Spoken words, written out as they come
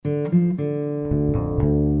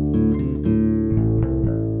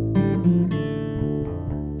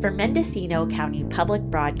For Mendocino County Public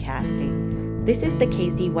Broadcasting, this is the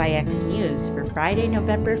KZYX News for Friday,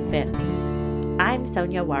 November 5th. I'm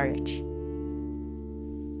Sonia Warich.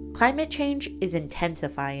 Climate change is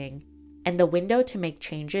intensifying, and the window to make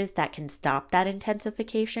changes that can stop that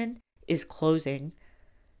intensification is closing.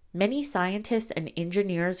 Many scientists and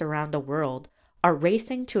engineers around the world are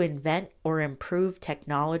racing to invent or improve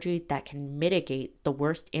technology that can mitigate the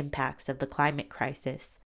worst impacts of the climate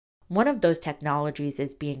crisis. One of those technologies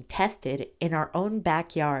is being tested in our own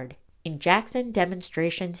backyard in Jackson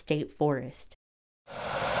Demonstration State Forest.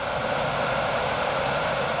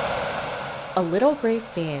 A little gray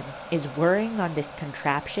fan is whirring on this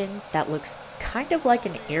contraption that looks kind of like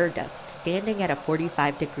an air duct standing at a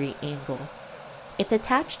 45-degree angle. It's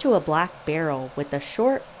attached to a black barrel with a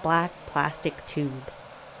short black plastic tube.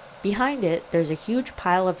 Behind it, there's a huge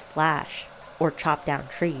pile of slash, or chopped down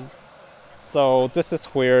trees. So this is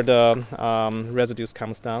where the residues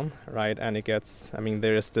comes down, right? And it gets,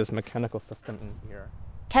 there's this mechanical system in here.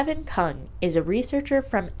 Kevin Kung is a researcher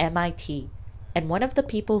from MIT and one of the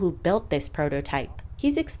people who built this prototype.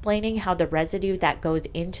 He's explaining how the residue that goes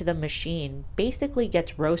into the machine basically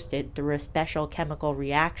gets roasted through a special chemical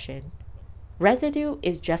reaction. Residue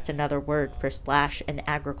is just another word for slash and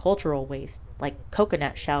agricultural waste, like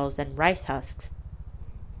coconut shells and rice husks.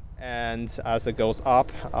 And as it goes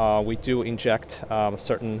up, we do inject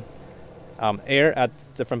certain air at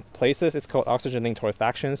different places. It's called oxygen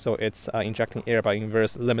torrefaction, so it's injecting air by a very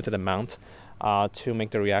limited amount to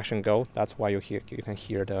make the reaction go. That's why you can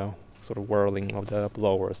hear the sort of whirling of the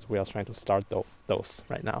blowers. We are trying to start those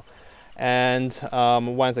right now. And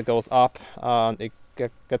once it goes up, it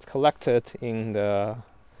gets collected in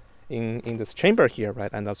this chamber here,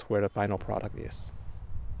 right? And that's where the final product is.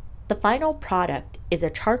 The final product is a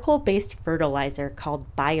charcoal-based fertilizer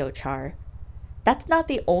called biochar. That's not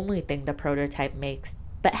the only thing the prototype makes,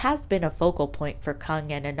 but has been a focal point for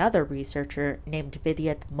Kung and another researcher named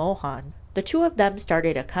Vidyut Mohan. The two of them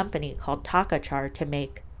started a company called Takachar to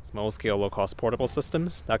make small-scale, low-cost portable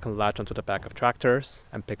systems that can latch onto the back of tractors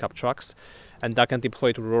and pickup trucks, and that can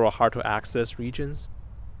deploy to rural, hard-to-access regions.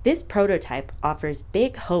 This prototype offers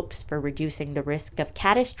big hopes for reducing the risk of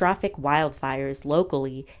catastrophic wildfires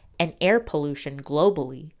locally and air pollution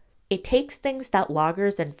globally. It takes things that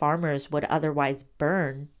loggers and farmers would otherwise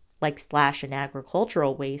burn, like slash and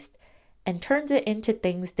agricultural waste, and turns it into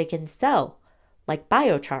things they can sell, like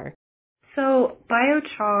biochar. So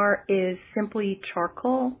biochar is simply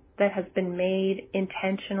charcoal that has been made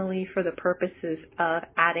intentionally for the purposes of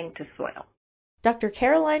adding to soil. Dr.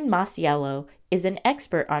 Caroline Masiello is an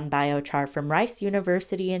expert on biochar from Rice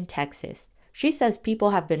University in Texas. She says people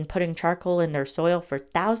have been putting charcoal in their soil for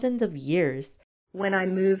thousands of years. When I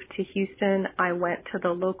moved to Houston, I went to the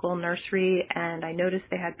local nursery and I noticed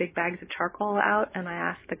they had big bags of charcoal out, and I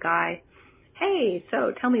asked the guy, "Hey,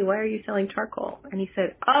 so tell me, why are you selling charcoal?" And he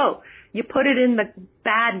said, "Oh, you put it in the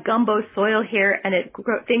bad gumbo soil here and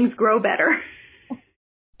things grow better."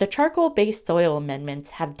 The charcoal-based soil amendments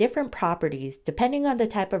have different properties depending on the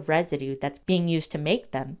type of residue that's being used to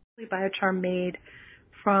make them. Biochar made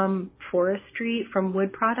from forestry, from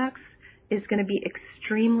wood products, is going to be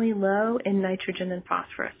extremely low in nitrogen and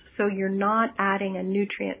phosphorus. So you're not adding a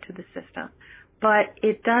nutrient to the system. But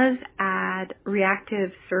it does add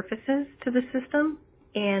reactive surfaces to the system,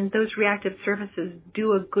 and those reactive surfaces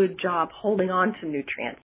do a good job holding on to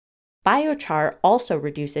nutrients. Biochar also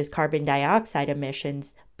reduces carbon dioxide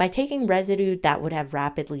emissions by taking residue that would have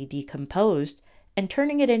rapidly decomposed and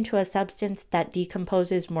turning it into a substance that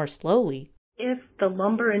decomposes more slowly. If the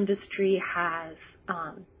lumber industry has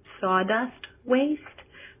sawdust waste,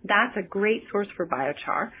 that's a great source for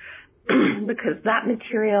biochar because that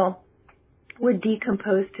material would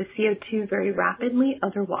decompose to CO2 very rapidly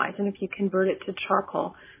otherwise. And if you convert it to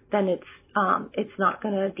charcoal, then it's not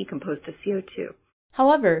going to decompose to CO2.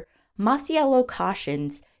 However, Masiello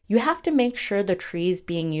cautions you have to make sure the trees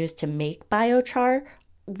being used to make biochar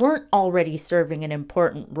weren't already serving an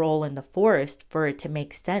important role in the forest for it to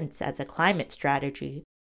make sense as a climate strategy.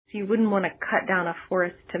 So you wouldn't want to cut down a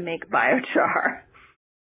forest to make biochar.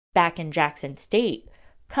 Back in Jackson State,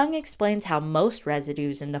 Kung explains how most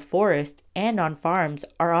residues in the forest and on farms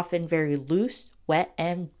are often very loose, wet,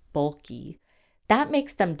 and bulky. That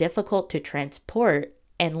makes them difficult to transport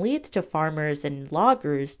and leads to farmers and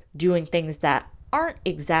loggers doing things that aren't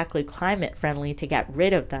exactly climate friendly to get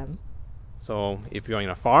rid of them. So if you're in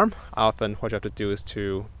a farm, often what you have to do is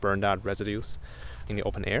to burn down residues in the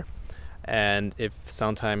open air. And if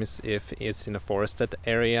it's in a forested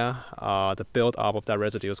area, the build-up of that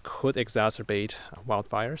residues could exacerbate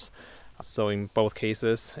wildfires. So in both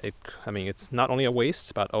cases, it's not only a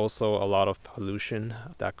waste, but also a lot of pollution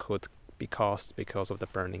that could be caused because of the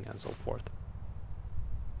burning and so forth.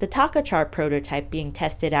 The Takachar prototype being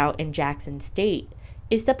tested out in Jackson State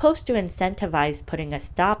is supposed to incentivize putting a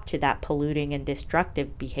stop to that polluting and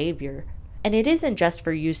destructive behavior. And it isn't just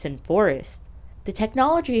for use in forests. The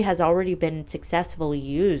technology has already been successfully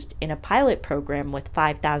used in a pilot program with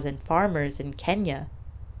 5,000 farmers in Kenya.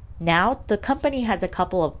 Now, the company has a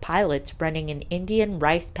couple of pilots running in Indian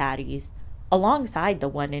rice paddies alongside the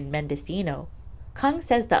one in Mendocino. Kung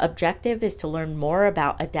says the objective is to learn more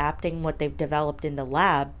about adapting what they've developed in the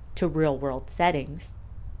lab to real-world settings.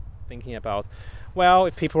 Thinking about,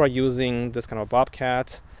 if people are using this kind of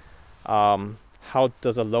bobcat, how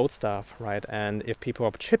does it load stuff, right? And if people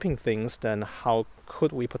are chipping things, then how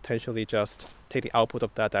could we potentially just take the output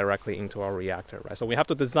of that directly into our reactor, right? So we have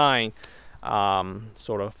to design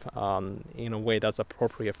in a way that's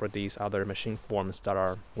appropriate for these other machine forms that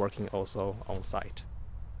are working also on site.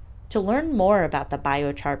 To learn more about the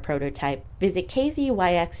biochar prototype, visit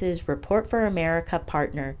KZYX's Report for America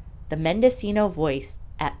partner, the Mendocino Voice,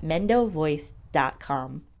 at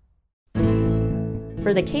mendovoice.com.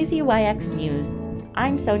 For the KZYX News,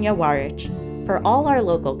 I'm Sonia Warich. For all our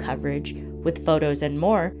local coverage, with photos and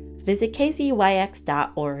more, visit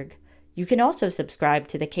kzyx.org. You can also subscribe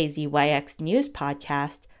to the KZYX News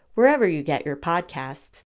podcast wherever you get your podcasts.